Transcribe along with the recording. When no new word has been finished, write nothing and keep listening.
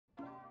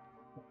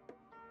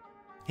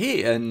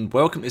Hey, and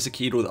welcome to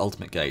Sekiro the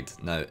Ultimate Guide.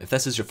 Now, if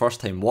this is your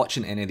first time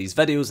watching any of these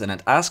videos, then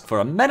I'd ask for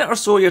a minute or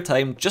so of your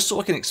time just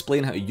so I can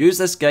explain how to use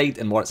this guide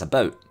and what it's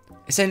about.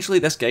 Essentially,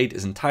 this guide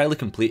is entirely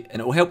complete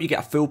and it will help you get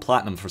a full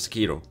platinum for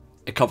Sekiro.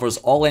 It covers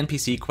all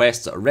NPC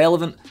quests that are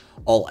relevant,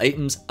 all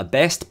items, a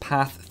best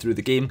path through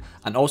the game,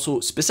 and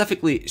also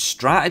specifically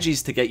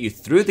strategies to get you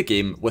through the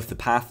game with the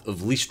path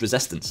of least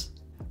resistance.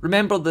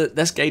 Remember that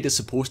this guide is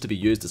supposed to be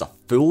used as a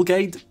full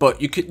guide,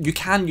 but you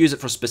can use it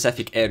for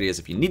specific areas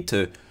if you need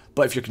to.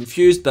 But if you're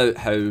confused about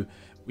how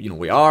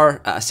we are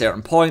at a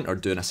certain point or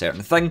doing a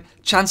certain thing,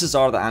 chances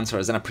are the answer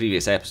is in a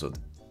previous episode.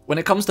 When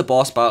it comes to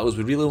boss battles,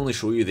 we really only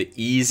show you the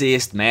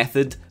easiest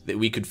method that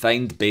we could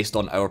find based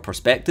on our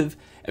perspective.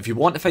 If you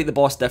want to fight the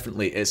boss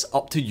differently, it's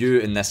up to you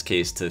in this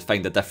case to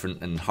find a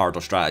different and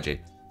harder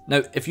strategy.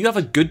 Now, if you have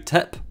a good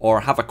tip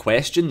or have a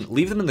question,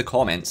 leave them in the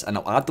comments and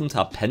I'll add them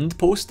to a pinned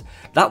post.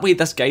 That way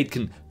this guide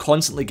can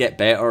constantly get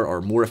better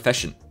or more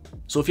efficient.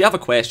 So if you have a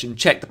question,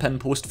 check the pinned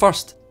post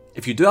first.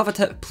 If you do have a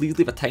tip, please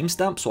leave a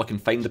timestamp so I can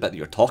find the bit that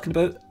you're talking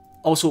about.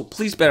 Also,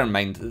 please bear in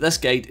mind that this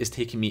guide is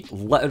taking me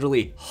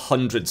literally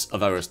hundreds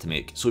of hours to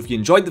make, so if you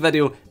enjoyed the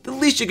video, the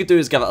least you could do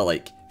is give it a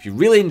like. If you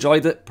really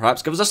enjoyed it,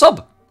 perhaps give us a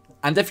sub.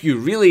 And if you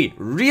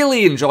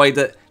really enjoyed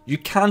it, you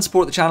can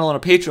support the channel on our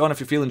Patreon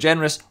if you're feeling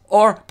generous,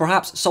 or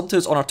perhaps sub to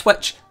us on our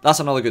Twitch, that's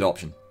another good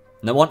option.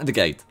 Now on to the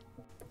guide.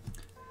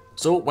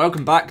 So,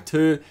 welcome back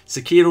to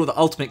Sekiro the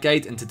Ultimate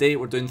Guide, and today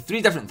we're doing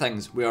three different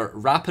things. We are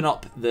wrapping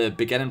up the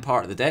beginning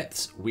part of the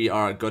depths, we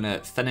are going to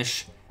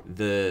finish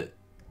the,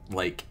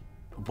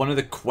 one of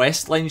the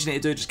quest lines you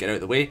need to do, just get out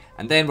of the way,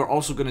 and then we're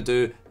also going to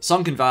do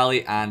Sunken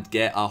Valley and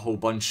get a whole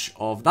bunch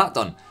of that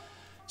done.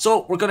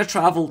 So, we're going to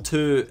travel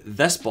to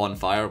this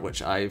bonfire,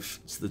 which I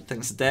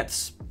think it's the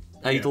Depths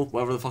Idol,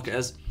 whatever the fuck it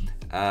is,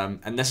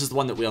 and this is the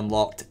one that we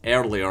unlocked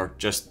earlier,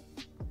 just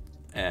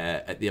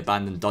at the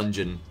abandoned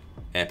dungeon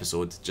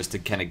episode, just to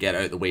kind of get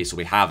out of the way so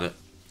we have it.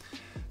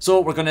 So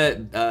we're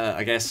gonna,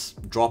 I guess,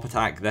 drop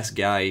attack this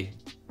guy.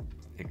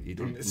 You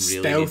don't really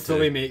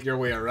stealthily make your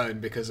way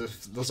around, because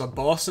if there's a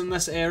boss in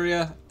this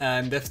area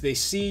and if they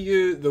see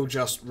you, they'll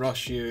just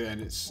rush you,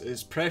 and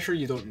it's pressure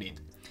you don't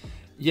need.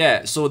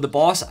 Yeah, so the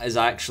boss is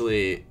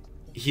actually,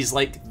 he's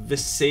like the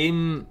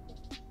same,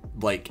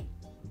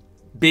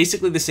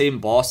 basically the same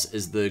boss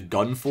as the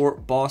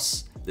Gunfort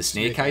boss, the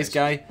Snake Eyes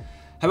guy.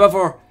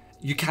 However,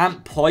 you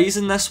can't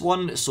poison this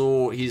one,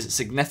 so he's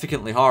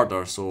significantly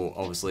harder, so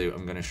obviously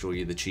I'm going to show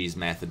you the cheese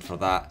method for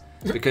that.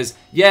 Because,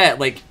 yeah,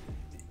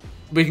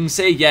 we can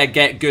say, yeah,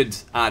 get good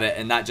at it,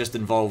 and that just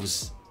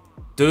involves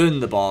doing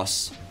the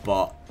boss,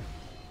 but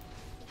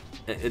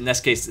in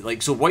this case,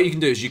 so what you can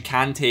do is you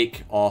can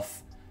take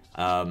off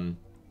a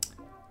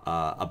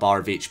bar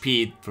of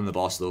HP from the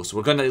boss, though, so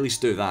we're going to at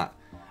least do that.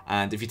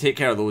 And if you take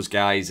care of those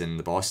guys and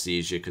the boss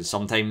sees you, because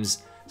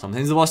sometimes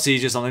the boss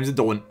sees you, sometimes they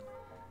don't.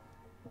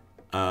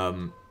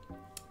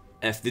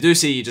 If they do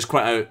see you, just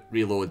quit out,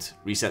 reload,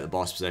 reset the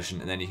boss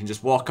position, and then you can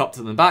just walk up to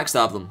them and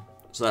backstab them.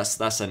 So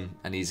that's an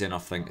easy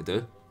enough thing to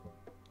do.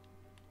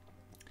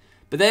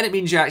 But then it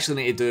means you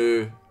actually need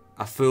to do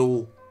a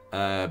full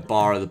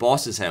bar of the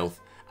boss's health.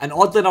 And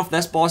oddly enough,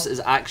 this boss is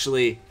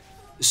actually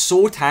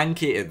so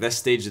tanky at this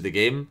stage of the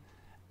game.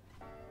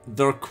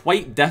 They're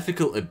quite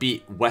difficult to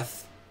beat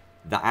with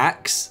the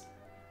axe.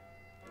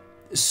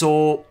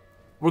 So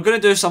we're going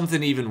to do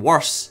something even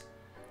worse.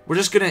 We're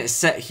just going to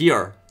sit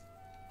here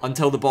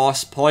until the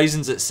boss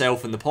poisons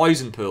itself in the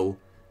poison pool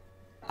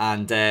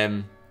and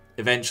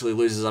eventually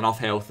loses enough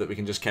health that we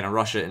can just kind of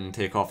rush it and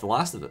take off the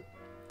last of it.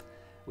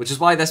 Which is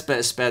why this bit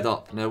is sped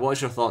up. Now,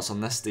 what's your thoughts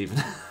on this,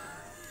 Stephen?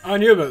 I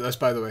knew about this,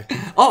 by the way.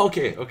 Oh,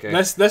 okay.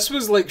 This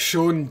was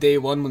shown day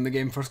one when the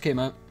game first came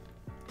out.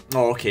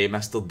 Oh, okay,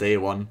 Mr. Day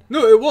One.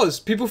 No, it was.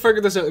 People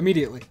figured this out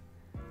immediately.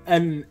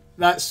 And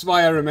that's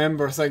why I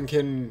remember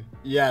thinking,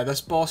 yeah,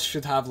 this boss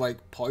should have,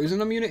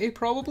 poison immunity,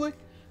 probably?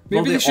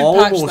 Maybe well, they should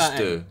patch that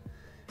do. in.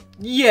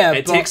 Yeah,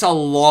 it takes a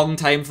long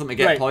time for them to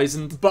get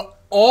poisoned.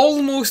 But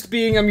almost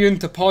being immune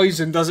to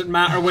poison doesn't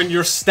matter when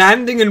you're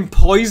standing in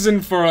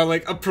poison for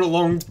a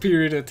prolonged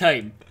period of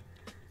time.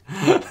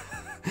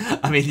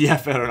 I mean, yeah,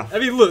 fair enough. I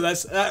mean, look,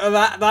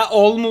 that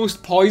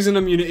almost poison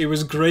immunity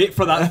was great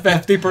for that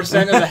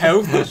 50% of the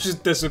health that's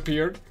just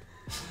disappeared.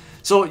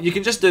 So you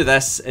can just do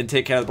this and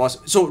take care of the boss.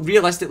 So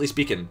realistically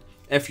speaking,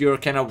 if you're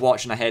kind of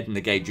watching ahead in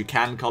the guide, you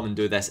can come and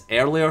do this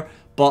earlier,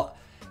 but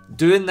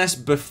doing this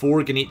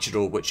before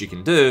Genichiro, which you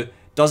can do,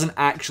 doesn't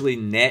actually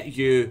net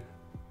you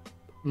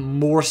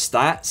more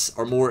stats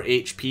or more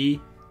HP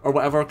or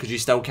whatever, because you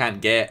still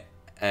can't get,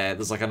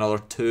 there's another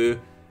 2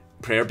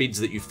 prayer beads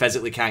that you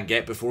physically can't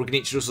get before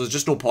Genichiro, so there's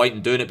just no point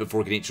in doing it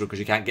before Genichiro, because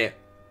you can't get,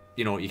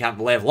 you can't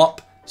level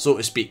up, so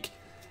to speak.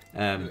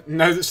 Now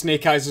that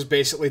Snake Eyes is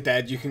basically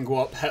dead, you can go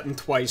up, hit him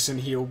twice, and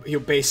he'll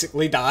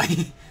basically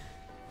die.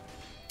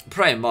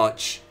 Pretty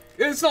much.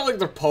 It's not like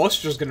their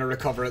posture's going to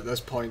recover at this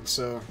point,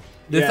 so...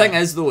 The thing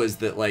is, though, is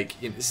that,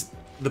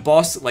 the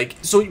boss,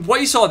 so what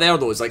you saw there,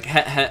 though, is,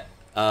 hit,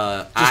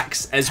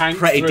 axe is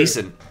pretty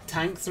decent.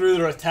 Tank through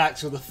their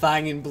attacks with a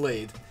fanging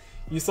blade.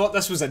 You thought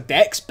this was a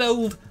dex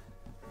build?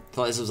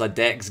 Thought this was a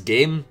Dex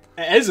game.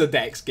 It is a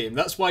Dex game.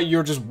 That's why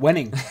you're just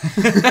winning.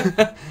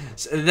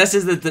 So this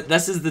is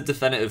the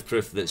definitive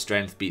proof that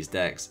strength beats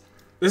Dex.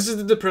 This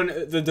is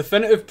the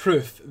definitive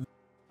proof.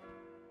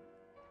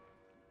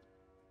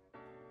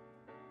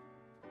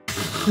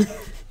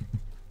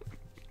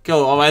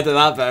 Cool, I'll edit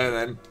that bit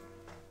out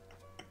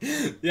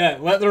then. Yeah,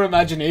 let their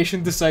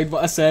imagination decide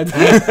what I said.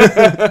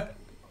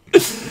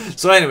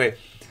 So anyway,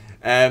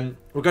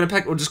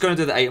 we're just gonna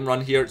do the item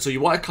run here. So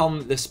you want to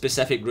come the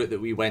specific route that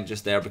we went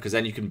just there, because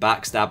then you can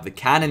backstab the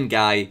cannon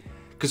guy.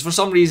 Because for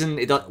some reason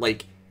it doesn't,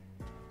 like,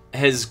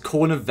 his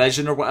cone of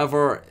vision or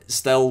whatever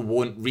still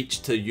won't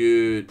reach to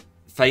you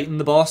fighting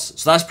the boss.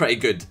 So that's pretty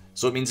good.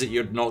 So it means that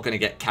you're not gonna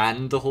get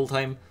canned the whole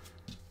time,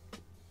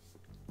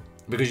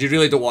 because you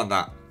really don't want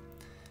that.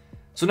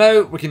 So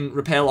now we can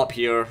rappel up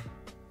here,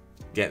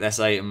 get this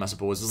item, I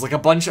suppose. There's like a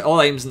bunch of all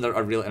items in there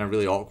are really in a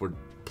really awkward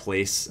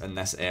place in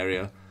this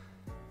area,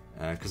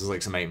 because there's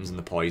like some items in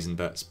the poison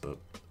bits. But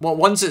well,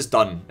 once it's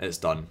done,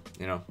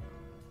 you know.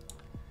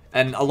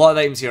 And a lot of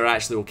the items here are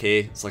actually okay.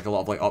 It's like a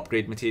lot of like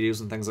upgrade materials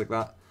and things like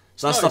that.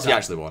 So that's stuff you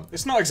actually want.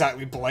 It's not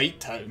exactly Blight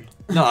Town.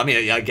 No, I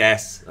mean, I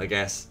guess.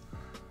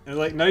 And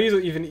like now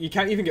you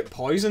can't even get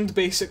poisoned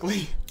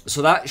basically.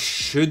 So that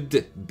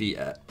should be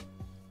it.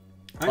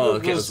 Oh,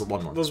 okay, there's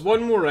one more. There's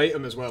one more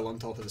item as well on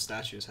top of the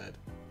statue's head.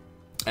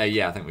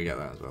 Yeah, I think we get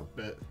that as well.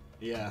 But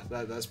yeah,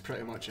 that's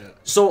pretty much it.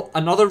 So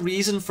another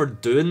reason for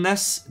doing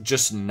this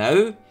just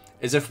now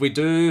is if we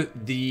do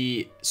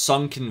the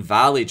Sunken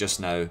Valley just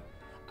now,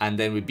 and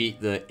then we beat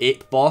the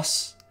ape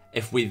boss,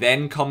 if we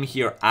then come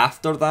here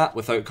after that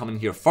without coming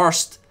here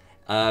first,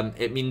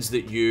 it means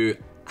that you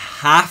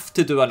have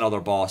to do another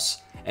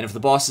boss. And if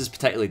the boss is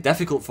particularly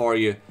difficult for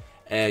you,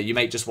 you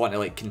might just want to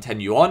like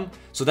continue on.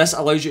 So this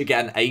allows you to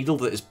get an idol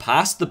that is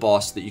past the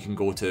boss that you can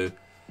go to.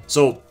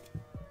 So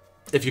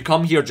if you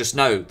come here just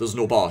now, there's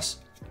no boss.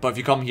 But if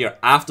you come here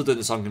after doing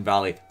the Sunken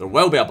Valley, there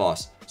will be a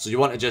boss. So you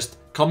want to just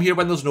come here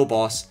when there's no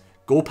boss,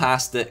 go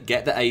past it,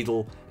 get the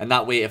idol, and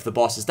that way if the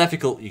boss is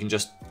difficult, you can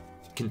just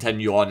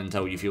continue on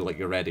until you feel like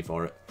you're ready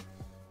for it.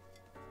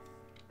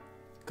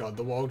 God,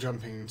 the wall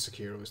jumping in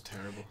Sekiro was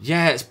terrible.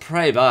 Yeah, it's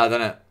pretty bad,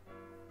 isn't it?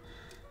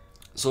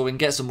 So we can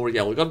get some more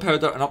yellow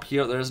gunpowder, and up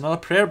here there's another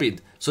prayer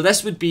bead. So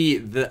this would be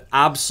the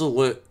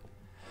absolute...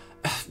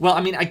 Well,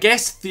 I mean, I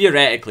guess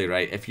theoretically,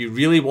 right, if you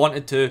really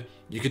wanted to,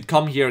 you could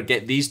come here,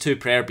 get these 2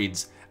 prayer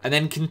beads, and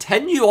then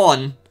continue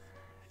on.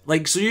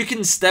 Like, so you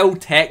can still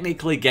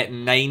technically get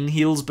 9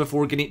 heals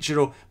before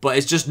Genichiro, but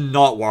it's just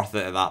not worth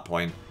it at that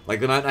point. Like,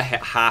 the amount of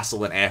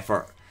hassle and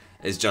effort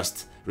is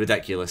just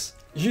ridiculous.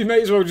 You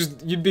might as well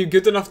you'd be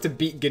good enough to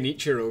beat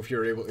Genichiro if you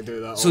were able to do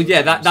that. So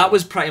yeah, that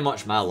was pretty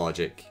much my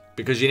logic.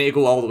 Because you need to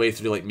go all the way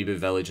through like Mibu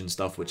Village and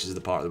stuff, which is the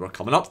part that we're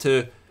coming up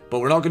to. But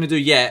we're not going to do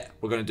yet.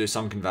 We're going to do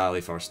Sunken Valley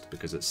first,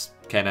 because it's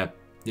kind of,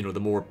 you know, the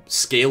more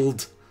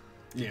scaled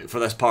for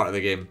this part of the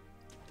game.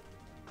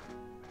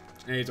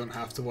 And you don't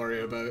have to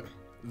worry about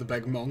the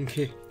big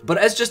monkey. But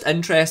it's just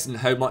interesting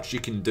how much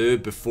you can do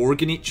before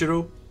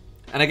Genichiro.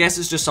 And I guess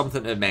it's just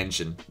something to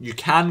mention. You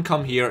can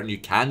come here and you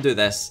can do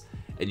this,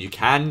 and you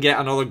can get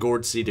another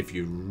gourd seed if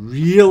you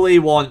really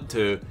want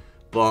to,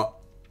 but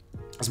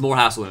it's more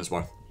hassle than it's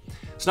worth.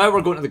 So now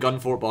we're going to the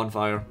Gunfort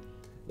bonfire.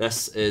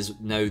 This is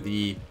now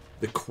the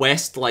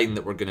quest line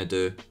that we're going to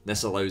do.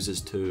 This allows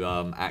us to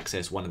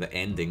access one of the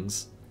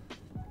endings.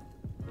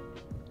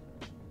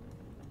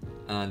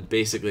 And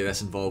basically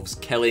this involves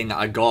killing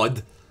a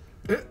god.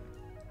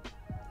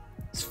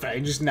 It's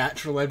fine, just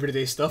natural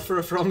everyday stuff for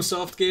a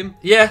FromSoft game.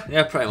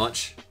 Yeah, pretty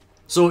much.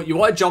 So you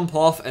want to jump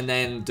off and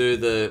then do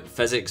the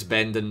physics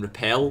bend and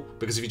repel,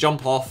 because if you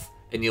jump off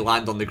and you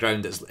land on the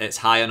ground, it's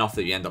high enough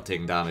that you end up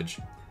taking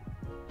damage.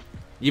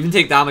 You even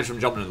take damage from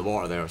jumping in the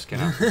water there, it's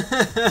kind of...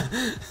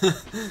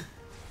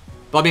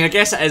 But I mean, I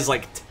guess it is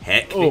like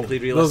technically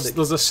realistic.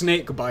 There's a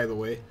snake, by the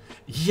way.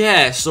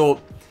 Yeah, so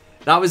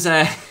that was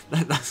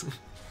that's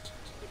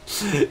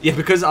yeah,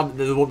 because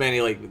there won't be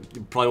any, like,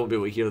 you probably won't be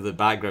able to hear the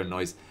background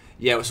noise.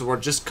 Yeah, so we're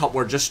just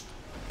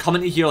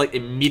coming to here like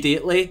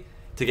immediately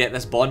to get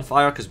this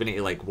bonfire, because we need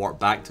to like warp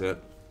back to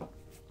it.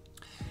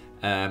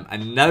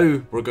 And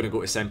now we're going to go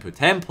to Senpu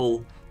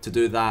Temple to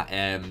do that.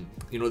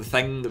 You know, the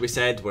thing that we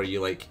said where you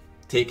like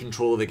take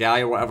control of the guy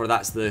or whatever.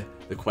 That's the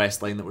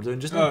quest line that we're doing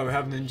just now. Oh, we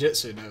have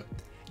ninjutsu now.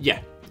 Yeah.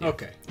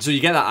 Okay. So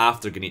you get that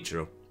after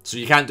Genichiro. So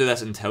you can't do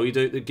this until you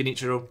do the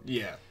Genichiro.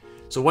 Yeah.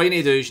 So what you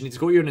need to do is you need to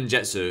go to your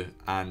ninjutsu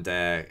and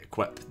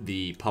equip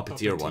the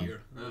puppeteer one.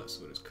 That's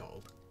what it's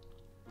called.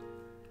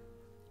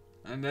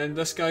 And then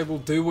this guy will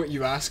do what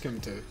you ask him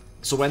to.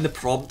 So when the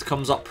prompt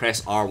comes up,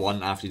 press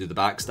R1 after you do the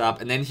backstab,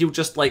 and then he'll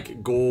just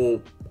like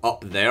go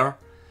up there.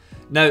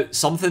 Now,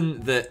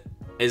 something that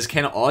is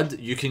kind of odd,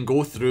 you can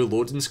go through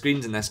loading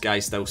screens and this guy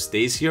still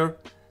stays here.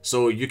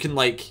 So you can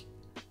like...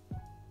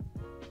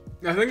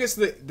 I think it's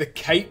the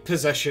kite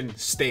position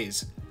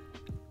stays.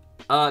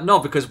 No,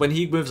 because when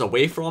he moves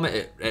away from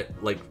it,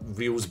 it like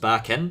reels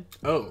back in.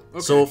 Oh, okay.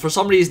 So for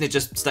some reason it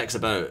just sticks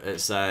about.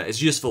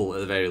 It's useful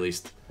at the very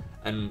least.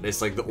 and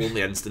it's like the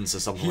only instance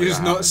of something He like that is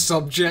not happening.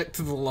 subject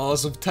to the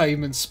laws of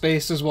time and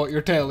space, is what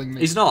you're telling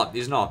me. He's not.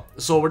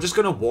 So we're just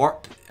gonna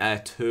warp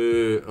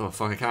to... Oh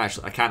fuck, I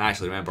can't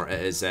actually remember.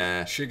 It is...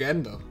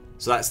 Shugendo.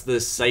 So that's the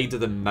side of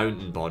the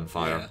mountain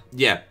bonfire.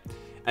 Yeah.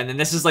 And then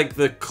this is like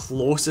the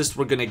closest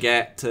we're gonna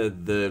get to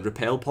the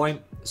repel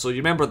point. So you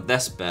remember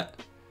this bit.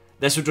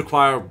 This would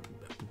require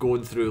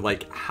going through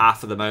like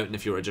half of the mountain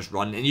if you were to just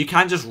run. And you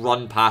can just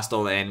run past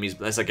all the enemies,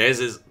 but this I guess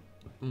is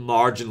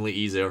marginally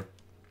easier.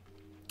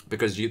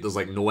 Because there's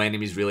like no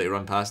enemies really to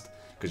run past.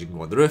 Because you can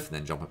go on the roof and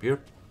then jump up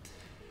here.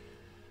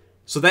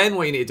 So then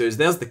what you need to do is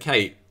there's the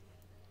kite.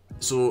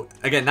 So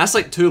again, that's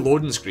like 2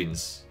 loading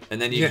screens.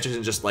 And then you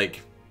can just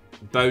like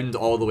bound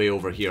all the way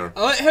over here.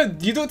 I like how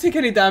you don't take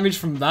any damage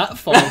from that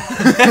fall.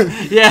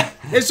 Yeah.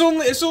 It's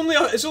only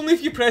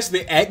if you press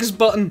the X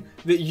button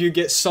that you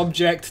get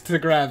subject to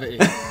gravity.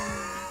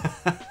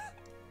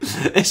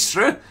 It's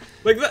true.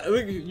 Like that,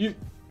 like you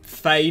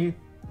fine.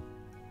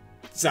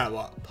 Is that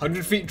what?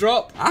 100 feet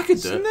drop? I could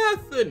It's do it.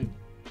 nothing.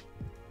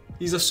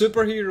 He's a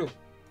superhero.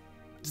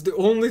 It's the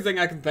only thing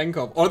I can think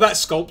of. Or that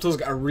sculptor's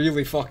got a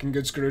really fucking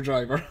good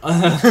screwdriver.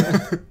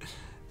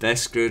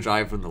 Best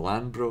screwdriver in the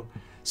land, bro.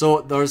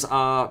 So there's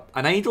an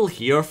idol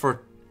here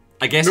for,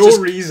 I guess, No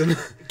just reason.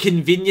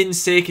 convenience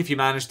sake if you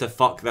manage to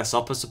fuck this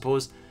up, I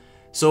suppose.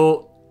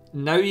 So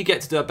now you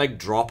get to do a big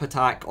drop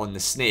attack on the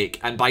snake,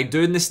 and by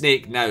doing the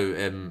snake now,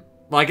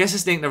 well, I guess the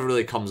snake never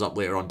really comes up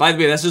later on. By the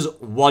way, this is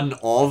one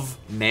of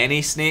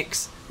many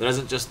snakes. There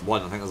isn't just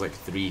one. I think there's like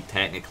 3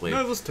 technically.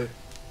 No, there's 2.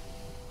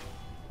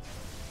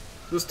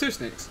 There's 2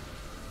 snakes.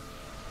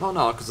 Well,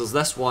 no, because there's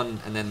this one,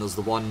 and then there's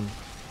the one,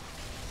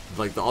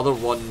 like the other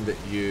one that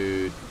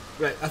you...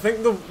 Right, I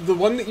think the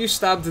one that you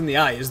stabbed in the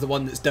eye is the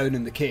one that's down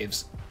in the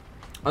caves.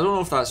 I don't know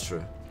if that's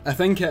true. I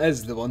think it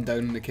is the one down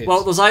in the caves.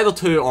 Well, there's either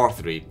 2 or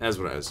 3, is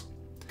what it is.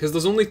 Because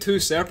there's only 2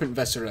 serpent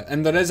viscera,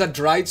 and there is a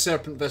dried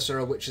serpent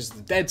viscera, which is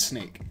the dead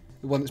snake.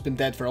 The one that's been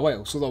dead for a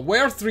while. So there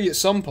were 3 at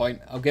some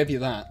point, I'll give you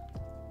that.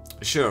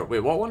 Sure, wait,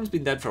 what one's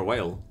been dead for a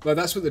while? Well,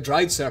 that's what the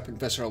dried serpent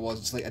viscera was.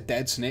 It's like a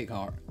dead snake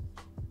heart.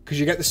 Because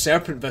you get the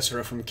serpent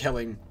viscera from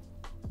killing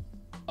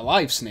a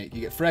live snake.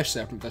 You get fresh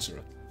serpent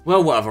viscera.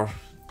 Well, whatever.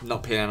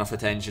 Not paying enough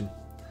attention.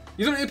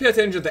 You don't need to pay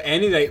attention to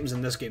any of the items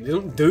in this game. They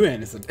don't do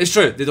anything. It's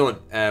true, they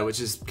don't, which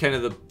is kind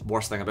of the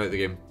worst thing about the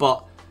game.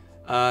 But,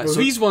 Well, so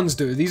these ones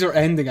do. These are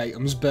ending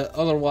items, but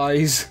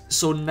otherwise...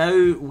 So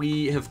now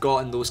we have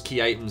gotten those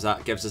key items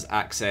that gives us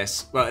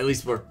access, well, at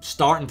least we're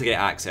starting to get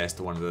access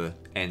to one of the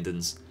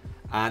endings.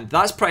 And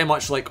that's pretty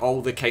much like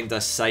all the kind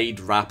of side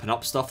wrapping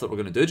up stuff that we're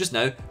going to do just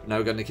now. We're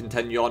now going to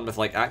continue on with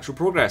like actual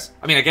progress.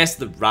 I mean, I guess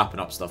the wrapping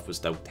up stuff was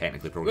still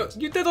technically progress.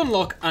 You did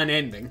unlock an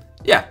ending,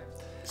 Yeah.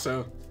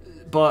 so...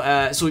 But,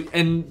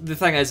 and the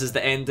thing is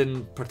the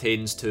ending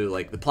pertains to,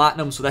 like, the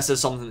platinum, so this is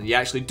something that you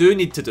actually do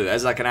need to do.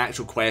 It's like an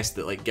actual quest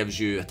that, like, gives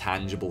you a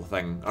tangible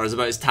thing, or is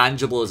about as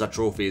tangible as a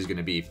trophy is going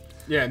to be.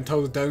 Yeah,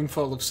 until the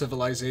downfall of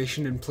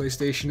civilization in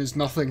PlayStation is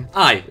nothing.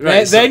 Aye,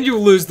 right. Then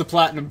you'll lose the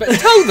platinum, but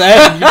until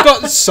then, you've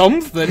got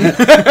something.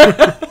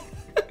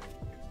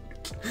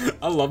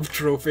 I love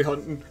trophy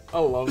hunting. I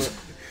love it.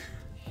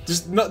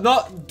 Just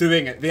not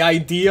doing it, the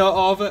idea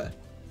of it,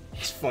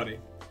 it's funny.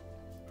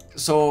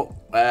 So,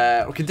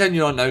 we'll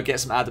continue on now, get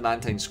some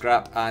adamantine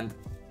scrap, and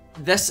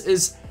this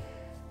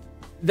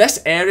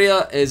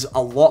area is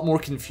a lot more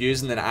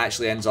confusing than it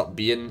actually ends up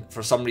being.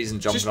 For some reason,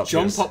 jumping up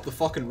Just jump up the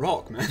fucking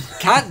rock, man.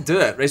 Can't do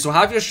it, right? So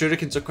have your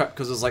shurikens equipped,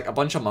 because there's like a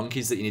bunch of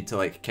monkeys that you need to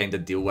like kind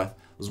of deal with.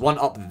 There's one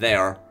up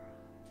there,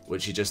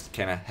 which you just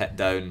kind of hit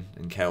down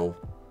and kill.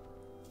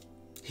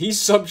 He's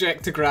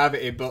subject to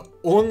gravity, but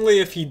only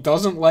if he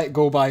doesn't let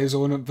go by his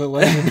own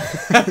volition.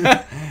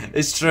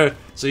 It's true.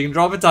 So you can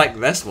drop attack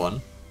this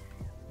one.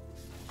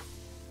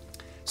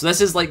 So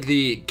this is like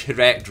the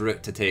correct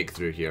route to take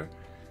through here.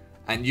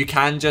 And you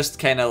can just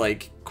kind of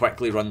like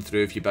quickly run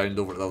through if you bound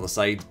over to the other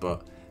side,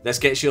 but this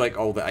gets you like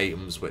all the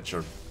items which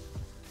are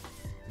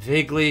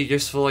vaguely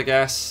useful, I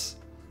guess.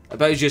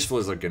 About as useful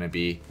as they're going to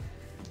be.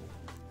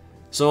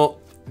 So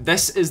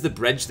this is the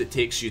bridge that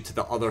takes you to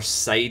the other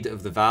side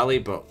of the valley,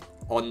 but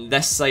on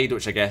this side,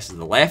 which I guess is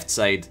the left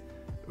side,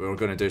 we're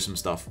going to do some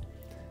stuff.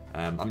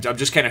 I'm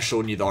just kind of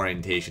showing you the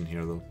orientation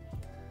here though.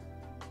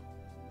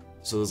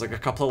 So there's like a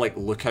couple of like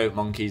lookout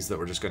monkeys that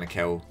we're just going to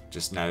kill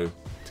just now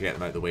to get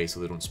them out of the way so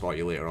they don't spot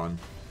you later on.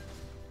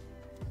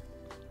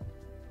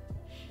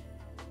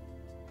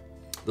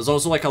 There's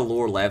also like a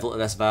lower level to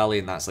this valley,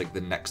 and that's like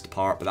the next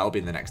part, but that'll be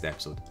in the next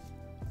episode.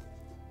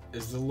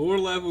 Is the lower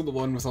level the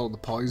one with all the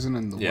poison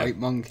and the white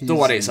monkeys? Don't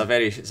worry, it's a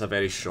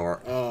very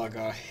short. Oh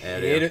god, I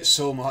area. hate it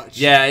so much.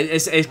 Yeah,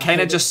 it kind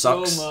of just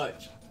sucks. So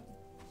much.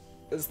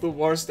 It's the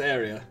worst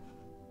area.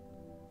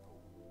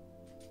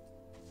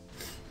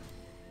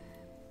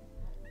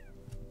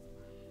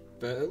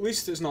 But at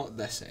least it's not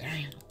this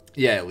area.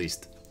 Yeah, at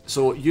least.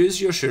 So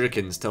use your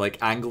shurikens to like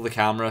angle the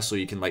camera so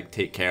you can like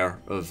take care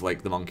of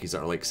like the monkeys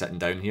that are like sitting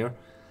down here.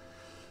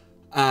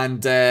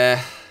 And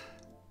that's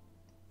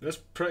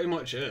pretty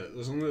much it.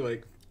 There's only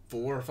like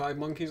 4 or 5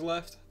 monkeys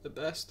left at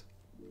best.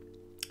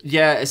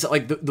 Yeah, it's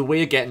like the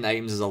way of getting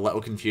items is a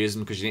little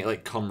confusing because you need to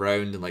like come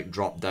round and like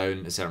drop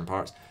down to certain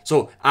parts.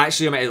 So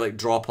actually I might like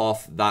drop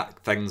off that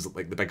thing's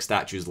like the big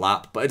statue's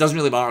lap, but it doesn't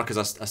really matter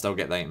because I still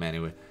get the item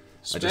anyway.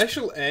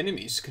 Special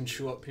enemies can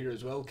show up here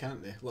as well,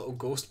 can't they? Little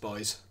ghost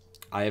boys.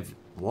 I've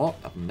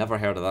never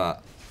heard of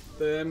that.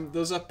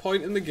 There's a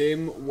point in the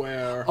game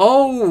where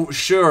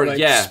sure, like,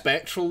 yeah,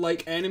 spectral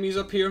like enemies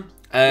appear.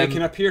 They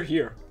can appear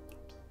here.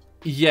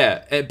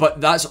 Yeah,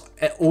 but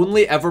it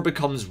only ever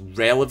becomes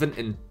relevant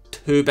in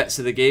 2 bits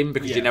of the game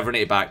because you never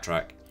need to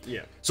backtrack.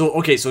 Yeah. So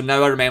okay, so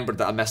now I remembered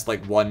that I missed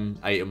like one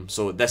item.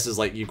 So this is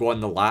like you go on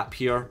the lap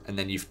here and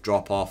then you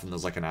drop off and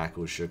there's like an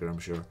Akko's sugar, I'm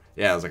sure.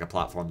 Yeah, there's like a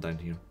platform down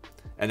here.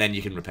 And then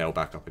you can rappel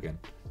back up again.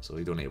 So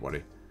you don't need to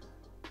worry.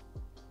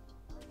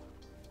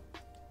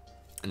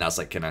 And that's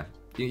like kind of...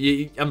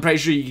 I'm pretty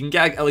sure you can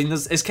get... I mean,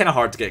 it's kind of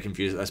hard to get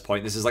confused at this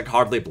point. This is like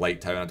hardly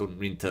Blight Town. I don't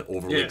mean to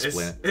overly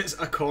explain it. It's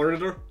a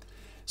corridor.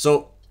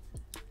 So,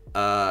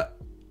 yeah,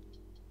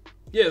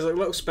 it's like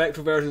little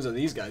spectral versions of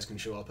these guys can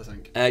show up, I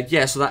think.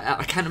 yeah, so that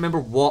I can't remember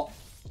what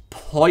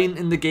point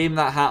in the game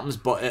that happens,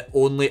 but it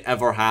only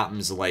ever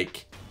happens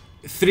like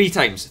 3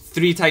 times.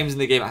 3 times in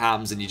the game it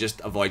happens, and you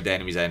just avoid the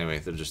enemies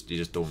anyway. You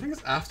just don't. I think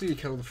it's after you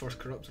kill the first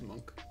corrupted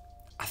monk.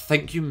 I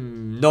think you...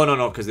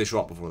 No, because they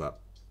show up before that.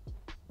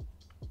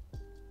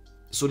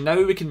 So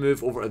now we can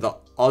move over to the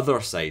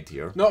other side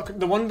here. No,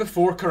 the one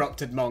before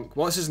corrupted monk.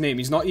 What's his name?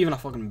 He's not even a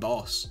fucking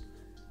boss.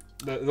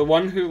 The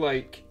one who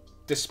like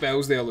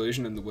dispels the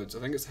illusion in the woods.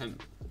 I think it's him.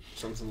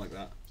 Something like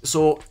that.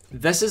 So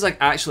this is like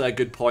actually a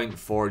good point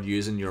for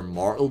using your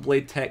Mortal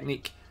Blade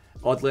technique,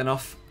 oddly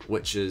enough,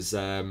 which is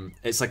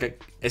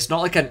it's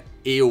not like an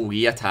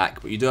AoE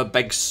attack, but you do a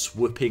big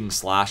swooping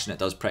slash and it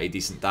does pretty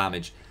decent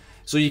damage.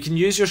 So you can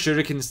use your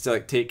shurikens to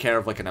like take care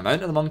of like an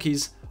amount of the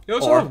monkeys. You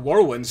also have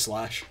whirlwind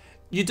slash.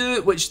 You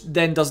do, which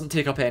then doesn't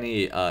take up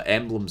any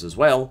emblems as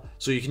well.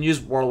 So you can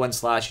use whirlwind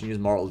slash, you can use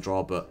mortal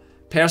draw, but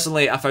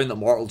personally I found that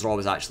mortal draw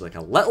was actually like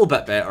a little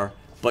bit better.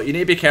 But you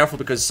need to be careful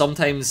because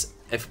sometimes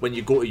when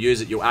you go to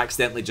use it, you'll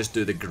accidentally just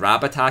do the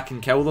grab attack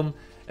and kill them,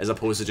 as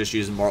opposed to just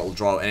using mortal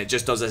draw, and it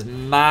just does this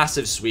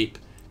massive sweep,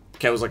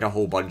 kills like a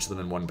whole bunch of them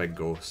in one big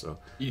go. So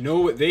you know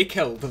what they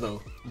killed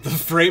though? The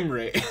frame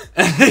rate.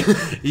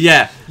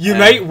 Yeah. You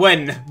might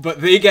win,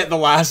 but they get the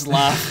last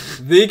laugh.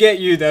 They get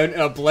you down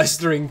to a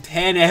blistering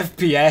 10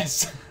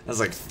 FPS. That's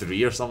like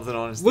 3 or something,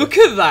 honestly. Look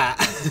at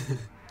that.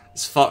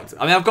 It's fucked.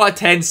 I mean, I've got a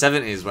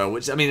 1070 as well,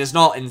 which, I mean, it's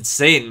not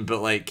insane,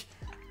 but like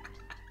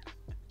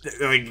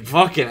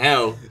fucking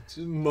hell.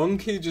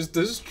 Monkey just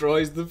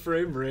destroys the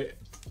frame rate.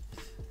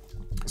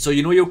 So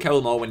you know you'll kill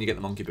them all when you get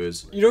the monkey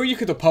boos. You know you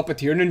could have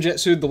puppeteer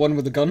ninjutsu, the one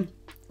with the gun?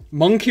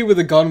 Monkey with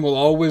a gun will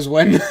always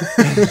win.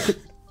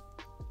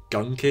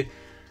 Gunky?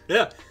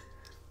 Yeah.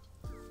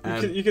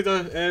 You could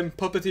have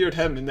puppeteered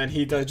him and then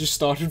he just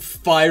started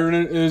firing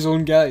into his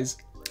own guys.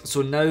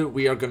 So now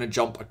we are going to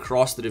jump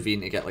across the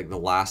ravine to get like the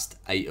last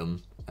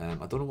item. I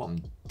don't know what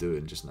I'm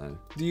doing just now.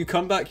 Do you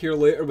come back here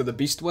later with a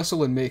beast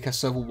whistle and make a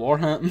civil war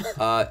happen?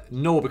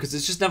 No, because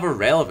it's just never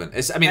relevant.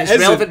 It's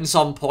relevant in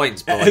some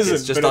points, but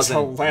it's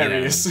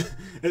hilarious. You know.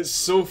 It's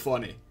so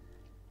funny.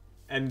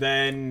 And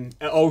then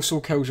it also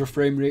kills your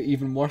frame rate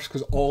even worse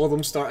because all of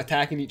them start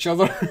attacking each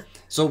other.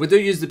 So we do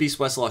use the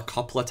beast whistle a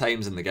couple of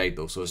times in the guide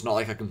though, so it's not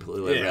like a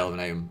completely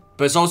irrelevant item.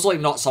 But it's also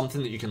like not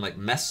something that you can like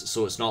miss,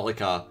 so it's not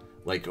like a...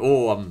 Like,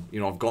 oh,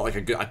 I've got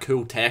like a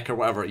cool tech or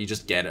whatever. You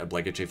just get it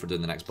obligatory for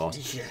doing the next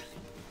boss. Yeah.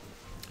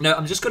 Now,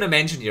 I'm just going to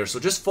mention here, so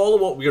just follow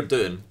what we're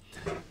doing.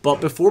 But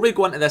before we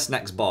go into this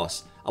next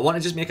boss, I want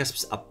to just make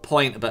a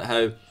point about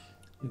how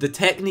the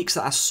techniques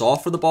that I saw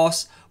for the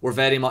boss were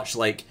very much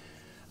like,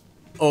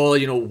 oh,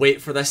 you know,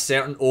 wait for this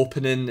certain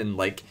opening and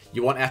like,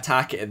 you want to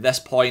attack it at this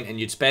point and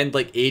you'd spend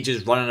like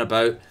ages running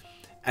about.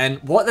 And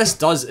what this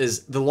does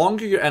is, the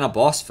longer you're in a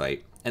boss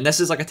fight, and this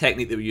is like a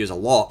technique that we use a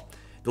lot,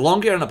 the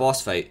longer you're in a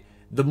boss fight,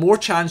 the more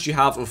chance you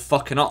have of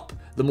fucking up,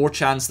 the more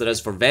chance there is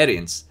for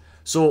variance.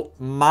 So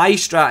my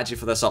strategy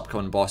for this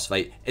upcoming boss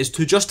fight is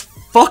to just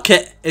fuck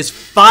it as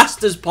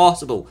fast as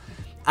possible.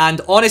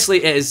 And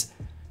honestly,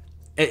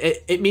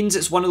 it means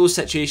it's one of those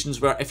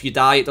situations where if you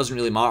die, it doesn't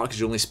really matter because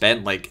you only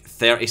spent like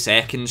 30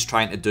 seconds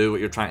trying to do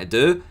what you're trying to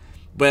do.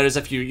 Whereas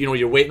if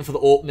you're waiting for the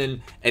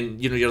opening and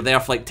you're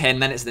there for like 10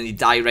 minutes and then you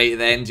die right at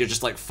the end, you're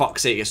just like,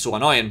 fuck's sake, it's so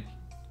annoying.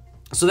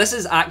 So this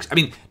is actually, I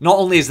mean, not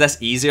only is this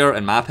easier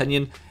in my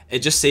opinion, it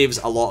just saves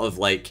a lot of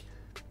like,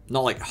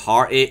 not like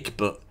heartache,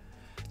 but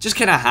just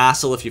kind of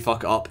hassle if you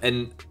fuck it up.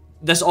 And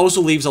this also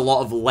leaves a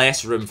lot of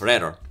less room for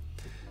error.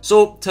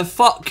 So to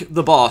fuck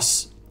the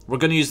boss, we're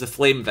going to use the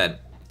flame vent.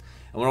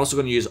 And we're also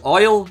going to use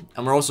oil,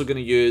 and we're also going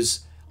to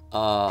use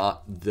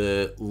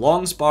the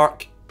long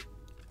spark,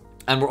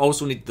 and we'll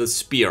also need the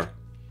spear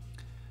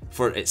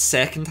for its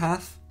second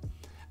half.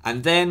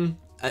 And then,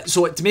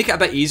 so to make it a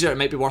bit easier, it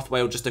might be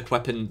worthwhile just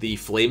equipping the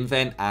flame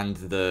vent and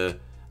the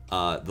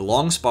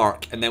long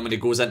spark, and then when it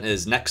goes into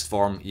his next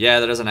form, yeah,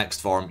 there is a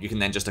next form, you can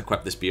then just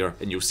equip the spear,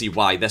 and you'll see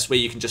why. This way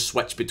you can just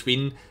switch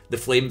between the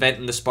flame vent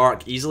and the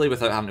spark easily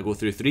without having to go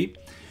through 3.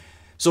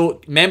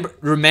 So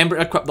remember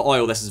to equip the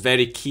oil. This is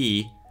very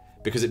key,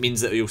 because it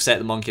means that you'll set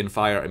the monkey on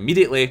fire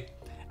immediately.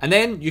 And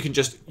then you can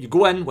just, you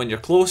go in when you're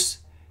close,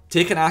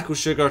 take an Akko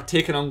sugar,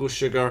 take an Ungo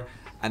sugar,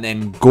 and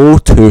then go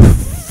to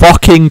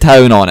fucking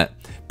town on it.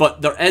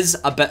 But there is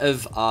a bit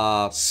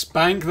of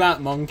spank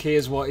that monkey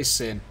is what he's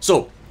saying.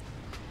 So,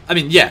 I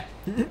mean, yeah.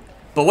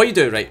 But what you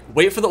do, right,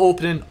 wait for the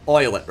opening,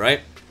 oil it,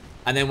 right?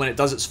 And then when it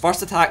does its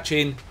first attack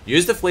chain,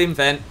 use the flame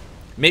vent,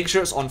 make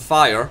sure it's on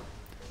fire.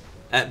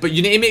 But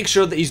you need to make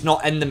sure that he's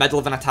not in the middle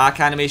of an attack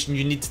animation.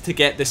 You need to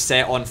get the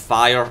set on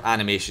fire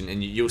animation.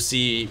 And you'll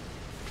see,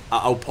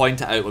 I'll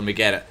point it out when we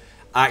get it.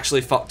 I actually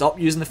fucked up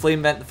using the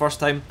flame vent the first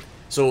time.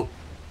 So,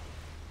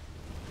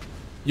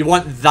 you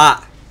want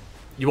that.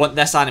 You want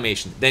this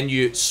animation. Then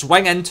you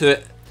swing into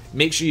it.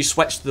 Make sure you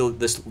switch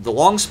the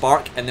long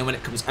spark. And then when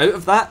it comes out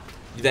of that,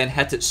 you then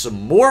hit it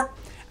some more.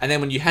 And then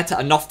when you hit it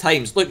enough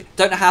times, look,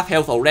 down to half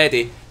health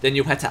already. Then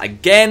you'll hit it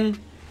again.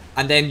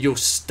 And then you'll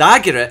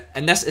stagger it,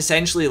 and this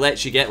essentially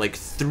lets you get like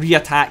 3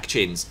 attack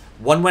chains.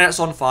 One when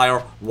it's on fire,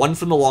 one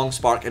from the long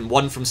spark, and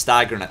one from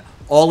staggering it.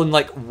 All in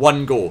like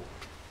one go.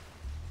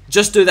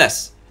 Just do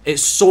this.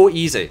 It's so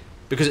easy,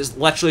 because it's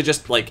literally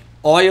just like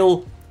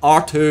oil,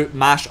 R2,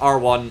 mash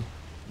R1,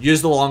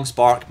 use the long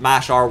spark,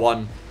 mash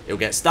R1, it'll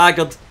get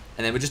staggered,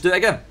 and then we just do it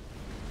again.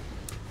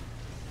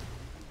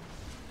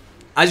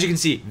 As you can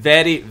see,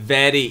 very,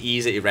 very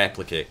easy to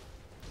replicate.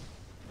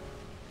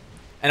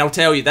 And I'll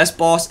tell you, this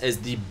boss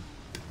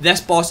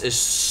is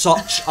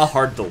such a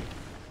hurdle.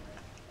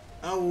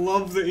 I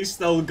love that he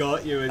still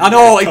got you. I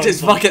know,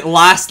 it's fucking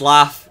last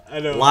laugh. I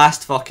know.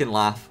 Last fucking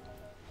laugh.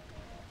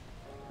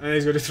 And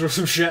he's going to throw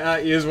some shit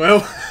at you as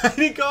well. And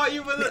he got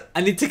you with it. I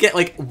need to get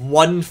like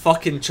one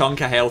fucking chunk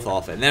of health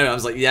off it. And then I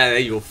was like, yeah, there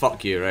you go,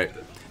 fuck you, right?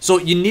 So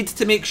you need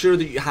to make sure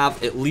that you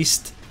have at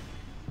least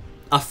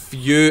a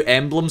few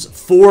emblems.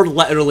 4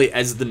 literally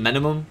is the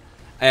minimum.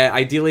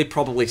 Ideally,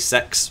 probably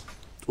 6.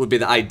 Would be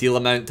the ideal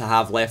amount to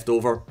have left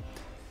over.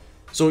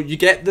 So you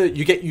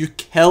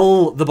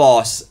kill the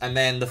boss and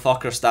then the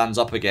fucker stands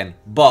up again.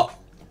 But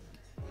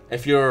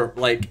if you're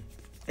like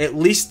at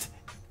least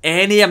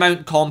any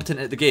amount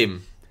competent at the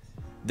game,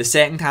 the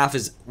second half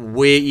is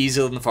way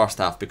easier than the first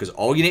half, because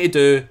all you need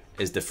to do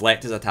is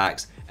deflect his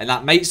attacks. And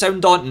that might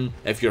sound daunting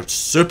if you're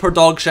super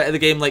dog shit at the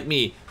game like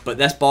me, but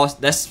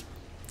this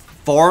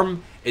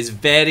form is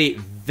very,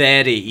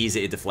 very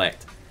easy to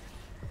deflect.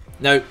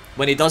 Now,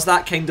 when he does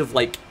that kind of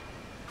like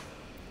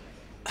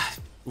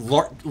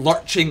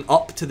lurching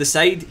up to the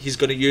side, he's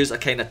going to use a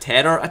kind of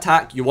terror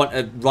attack. You want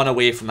to run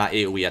away from that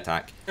AoE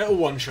attack. It'll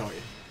one-shot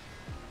you.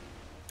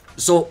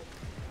 So,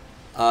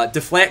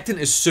 deflecting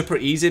is super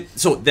easy.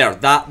 So there,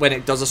 that when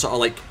it does a sort of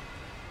like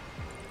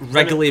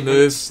wriggly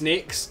move,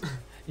 snakes.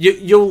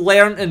 You'll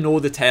learn to know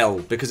the tell,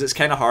 because it's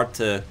kind of hard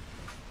to,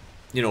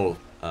 you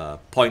know,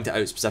 point it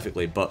out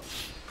specifically. But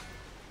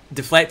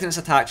deflecting its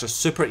attacks are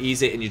super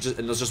easy, and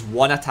there's just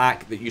one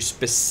attack that you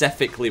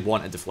specifically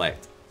want to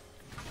deflect.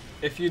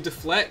 If you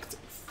deflect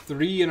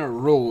 3 in a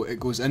row, it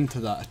goes into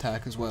that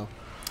attack as well.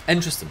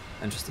 Interesting,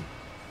 interesting.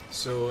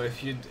 So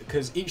if you,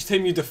 because each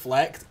time you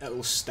deflect, it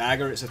will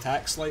stagger its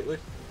attack slightly.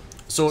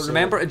 So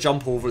remember to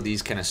jump over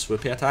these kind of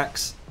swoopy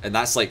attacks, and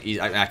that's like,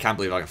 I can't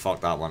believe I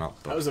fucked that one up.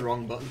 But. That was the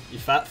wrong button. You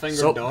fat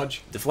finger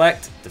dodge.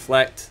 Deflect,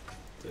 deflect,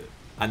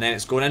 and then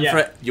it's going in for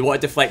it. You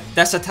want to deflect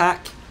this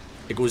attack.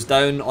 It goes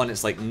down on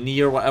its like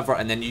knee or whatever,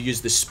 and then you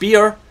use the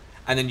spear,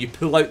 and then you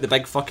pull out the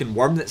big fucking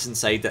worm that's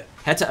inside it,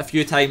 hit it a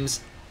few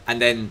times, and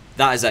then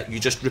that is it. You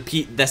just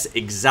repeat this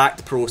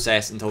exact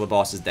process until the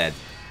boss is dead.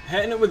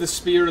 Hitting it with the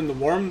spear and the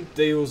worm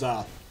deals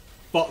a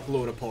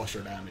fuckload of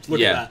posture damage. Look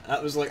at that.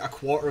 That was like a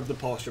quarter of the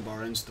posture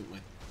bar instantly.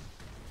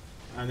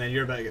 And then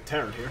you're about to get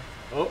terrored here.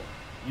 Oh,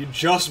 you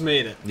just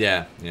made it.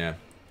 Yeah, yeah.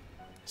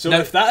 So now,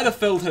 if that had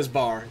filled his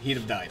bar, he'd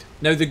have died.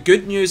 Now the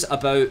good news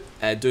about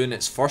doing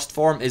its first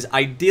form is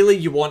ideally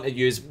you want to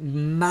use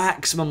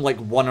maximum like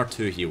 1 or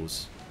 2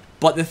 heals.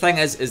 But the thing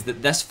is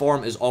that this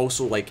form is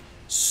also like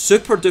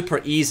super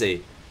duper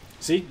easy.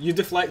 See, you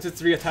deflected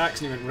 3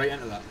 attacks and you went right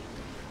into that.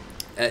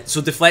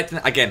 So deflecting,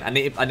 again,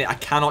 I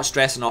cannot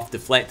stress enough,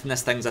 deflecting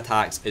this thing's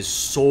attacks is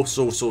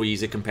so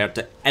easy compared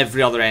to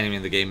every other enemy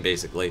in the game,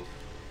 basically.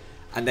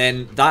 And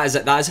then that is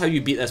it. That is how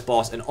you beat this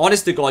boss. And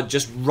honest to God,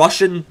 just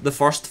rushing the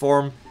first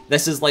form,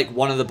 this is like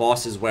one of the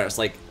bosses where it's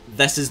like,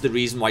 this is the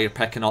reason why you're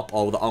picking up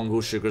all the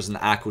Ungo sugars and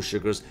the Akko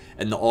sugars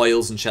and the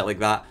oils and shit like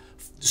that,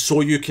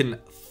 so you can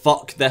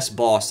fuck this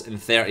boss in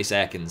 30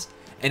 seconds.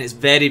 And it's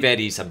very,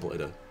 very simple to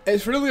do.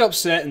 It's really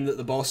upsetting that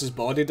the boss's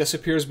body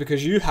disappears,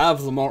 because you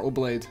have the Mortal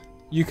Blade.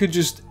 You could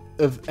just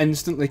have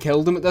instantly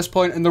killed him at this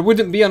point and there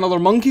wouldn't be another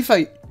monkey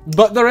fight.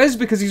 But there is,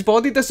 because his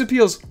body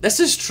disappears. This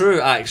is true,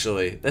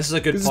 actually. This is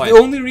a good point. The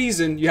only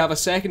reason you have a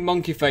second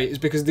monkey fight is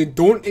because they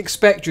don't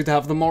expect you to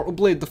have the Mortal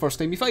Blade the first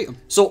time you fight him.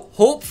 So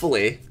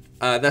hopefully,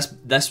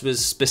 this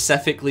was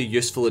specifically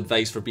useful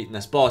advice for beating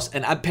this boss.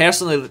 And I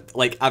personally,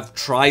 like, I've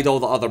tried all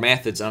the other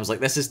methods and I was like,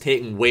 this is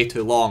taking way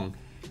too long.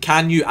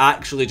 Can you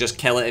actually just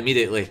kill it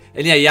immediately?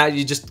 And yeah,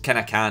 you just kind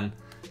of can.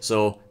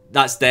 So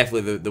that's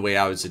definitely the way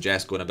I would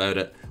suggest going about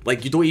it.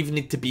 Like, you don't even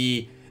need to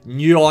be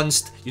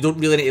nuanced. You don't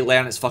really need to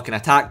learn its fucking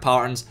attack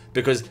patterns,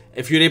 because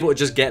if you're able to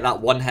just get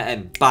that one hit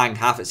in, bang,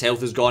 half its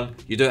health is gone.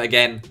 You do it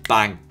again,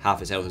 bang,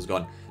 half its health is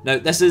gone. Now,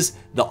 this is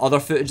the other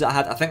footage that I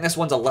had. I think this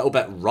one's a little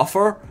bit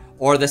rougher,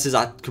 or this is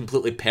a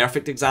completely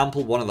perfect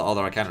example. One or the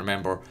other, I can't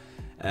remember.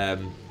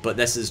 But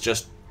this is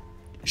just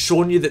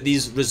showing you that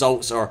these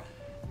results are...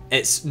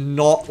 It's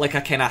not like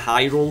a kind of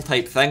high roll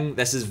type thing.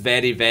 This is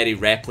very, very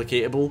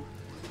replicatable.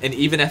 And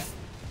even if...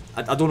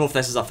 I don't know if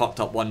this is a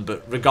fucked up one,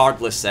 but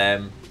regardless,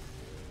 I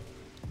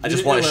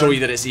just want to show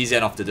you that it's easy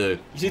enough to do.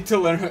 You need to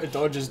learn how to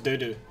dodge his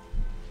doo-doo.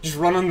 Just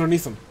run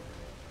underneath him.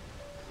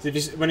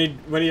 When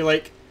he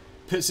like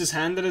puts his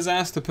hand in his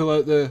ass to pull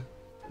out the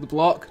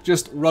block,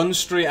 just run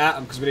straight at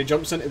him, because when he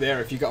jumps into there,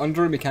 if you get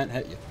under him, he can't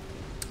hit you.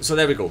 So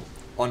there we go.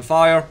 On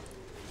fire,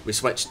 we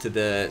switch to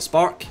the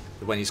spark.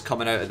 When he's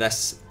coming out of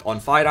this on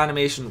fire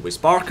animation, we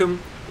spark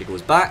him, he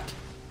goes back.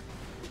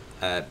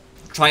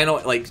 Try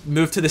not like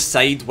move to the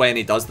side when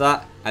he does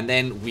that, and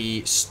then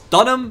we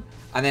stun him,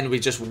 and then we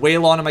just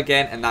wail on him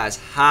again, and that is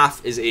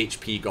half his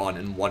HP gone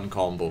in one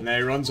combo. And then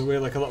he runs away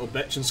like a little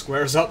bitch and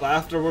squares up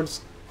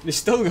afterwards, and he's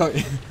still got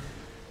you.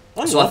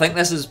 So I think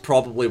this is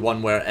probably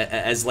one where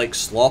it is like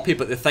sloppy,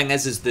 but the thing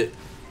is that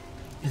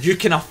you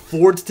can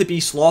afford to be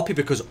sloppy,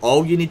 because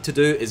all you need to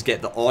do is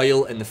get the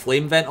oil and the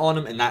flame vent on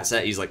him, and that's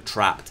it. He's like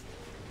trapped.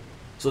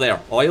 So there,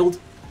 oiled.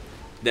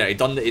 There, he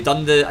done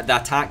the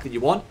attack that you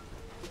want.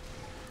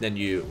 Then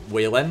you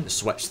wail in,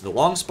 switch to the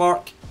long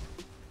spark.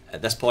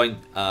 At this point,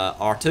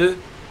 R2.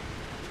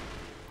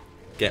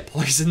 Get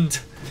poisoned.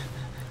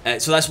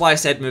 So that's why I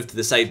said move to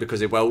the side, because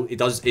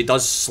he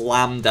does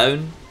slam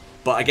down.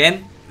 But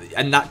again,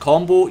 in that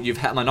combo, you've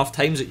hit him enough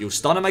times that you'll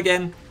stun him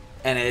again.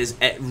 And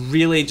it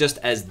really just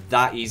is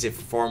that easy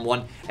for Form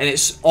 1. And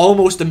it's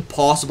almost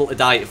impossible to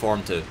die at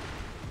Form 2.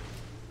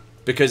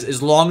 Because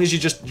as long as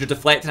you're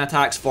deflecting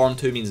attacks, Form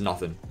 2 means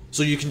nothing.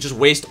 So you can just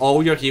waste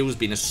all your heals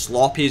being as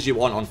sloppy as you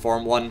want on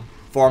Form 1,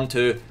 Form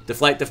 2,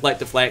 deflect, deflect,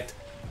 deflect,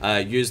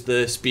 use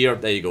the spear,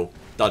 there you go.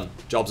 Done.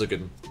 Job's a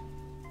good one.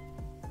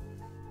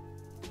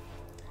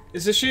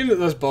 It's a shame that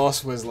this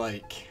boss was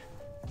like...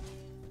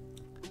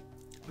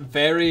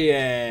 very...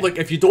 Look,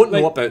 if you don't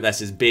know about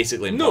this, it's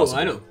basically impossible. No,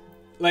 I know.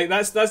 Like,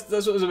 that's what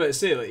I was about to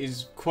say. Like,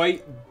 he's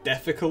quite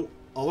difficult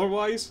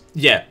otherwise.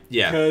 Yeah,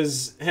 yeah.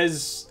 Because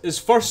his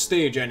first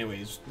stage,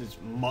 anyways, is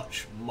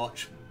much,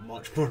 much,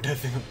 much more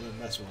difficult than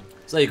this one.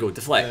 So there you go,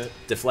 deflect,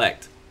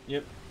 deflect.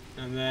 Yep.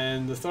 And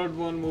then the third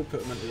one, we'll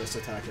put him into this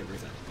attack every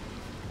time.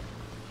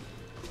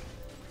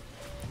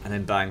 And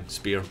then bang,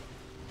 spear.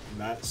 And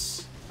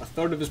that's a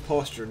third of his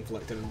posture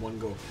inflicted in one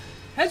go.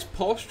 His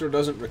posture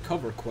doesn't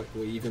recover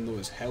quickly, even though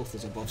his health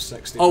is above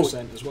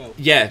 60% as well.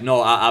 Yeah,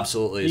 no,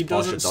 absolutely. He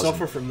doesn't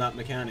suffer from that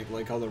mechanic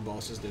like other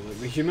bosses do. Like,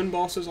 the human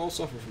bosses all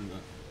suffer from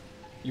that.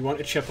 You want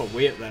to chip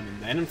away at them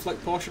and then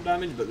inflict posture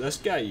damage, but this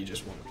guy, you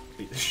just want to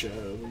beat the shit out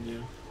of him, you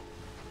know?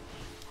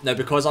 Now,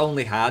 because I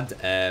only had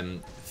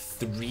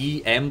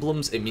 3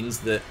 emblems, it means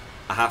that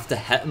I have to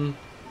hit him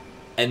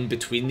in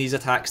between these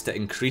attacks to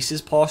increase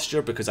his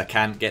posture, because I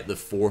can't get the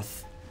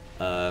fourth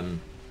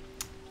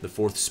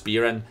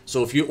spear in.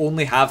 So if you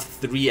only have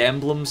 3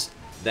 emblems,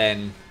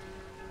 then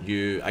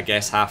you, I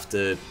guess, have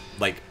to,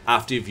 like,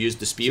 after you've used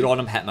the spear on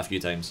him, hit him a few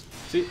times.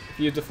 See, if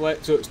you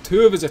deflect, so it's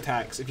 2 of his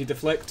attacks. If you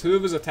deflect 2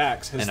 of his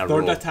attacks, his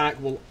third attack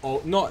will,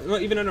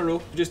 not even in a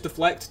row, just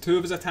deflect 2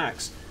 of his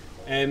attacks.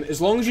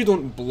 As long as you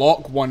don't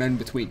block one in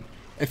between.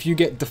 If you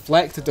get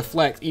deflect to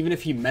deflect, even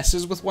if he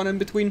misses with one in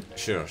between,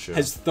 sure,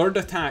 his third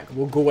attack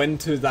will go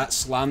into that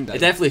slam down. It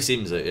definitely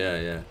seems it, yeah,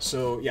 yeah.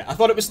 So, yeah, I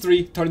thought it was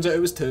 3, turns out it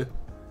was 2.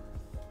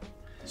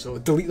 So,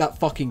 delete that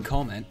fucking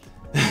comment.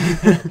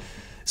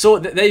 So,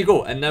 there you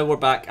go, and now we're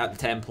back at the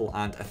temple,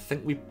 and I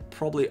think we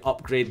probably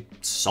upgrade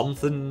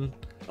something.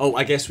 Oh,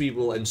 I guess we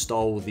will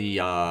install the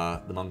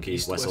monkey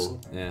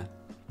whistle. Yeah.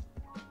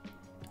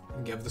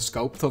 And give the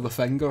sculptor the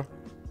finger.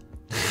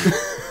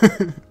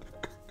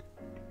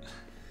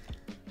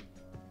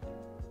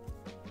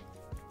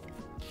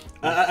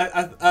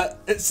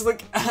 It's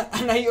like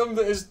an item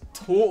that is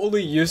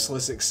totally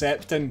useless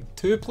except in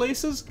 2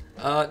 places.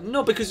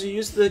 No, because you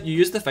use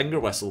the finger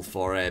whistle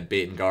for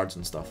baiting guards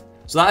and stuff.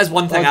 So that is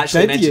one thing I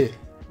actually mentioned.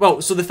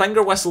 Well, so the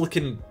finger whistle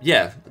can,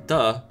 yeah,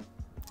 duh.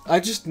 I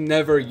just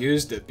never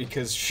used it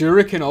because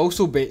Shuriken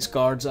also baits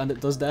guards and it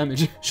does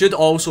damage. Should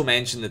also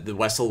mention that the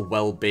whistle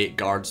will bait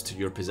guards to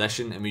your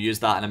position, and we use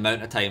that an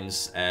amount of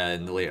times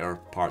in the later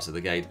parts of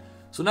the guide.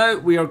 So now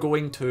we are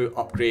going to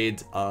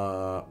upgrade,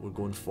 we're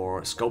going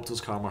for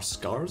Sculptor's Karma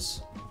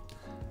Scars.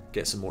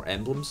 Get some more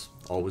emblems,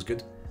 always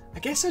good. I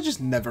guess I just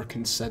never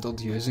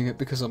considered using it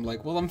because I'm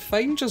like, well, I'm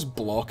fine just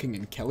blocking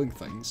and killing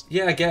things.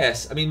 Yeah, I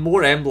guess. I mean,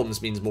 more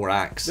emblems means more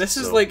axe. This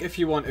is like if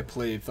you want to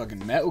play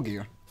fucking Metal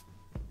Gear.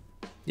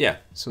 Yeah.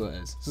 So it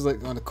is. This is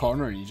like on the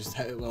corner and you just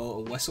hit it with a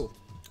little whistle.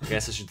 I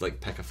guess I should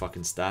like pick a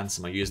fucking stance.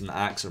 Am I using the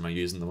axe or am I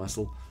using the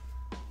whistle?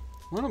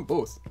 Why not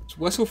both? Just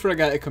whistle for a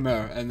guy to come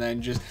out and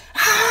then just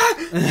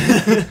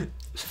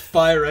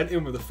fire into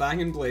him with a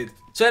fanging blade.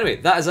 So anyway,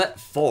 that is it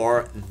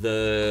for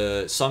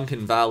the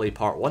Sunken Valley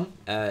Part 1.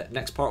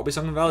 Next part will be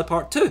Sunken Valley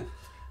Part 2.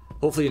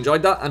 Hopefully you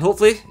enjoyed that, and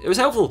hopefully it was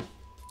helpful.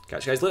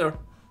 Catch you guys later.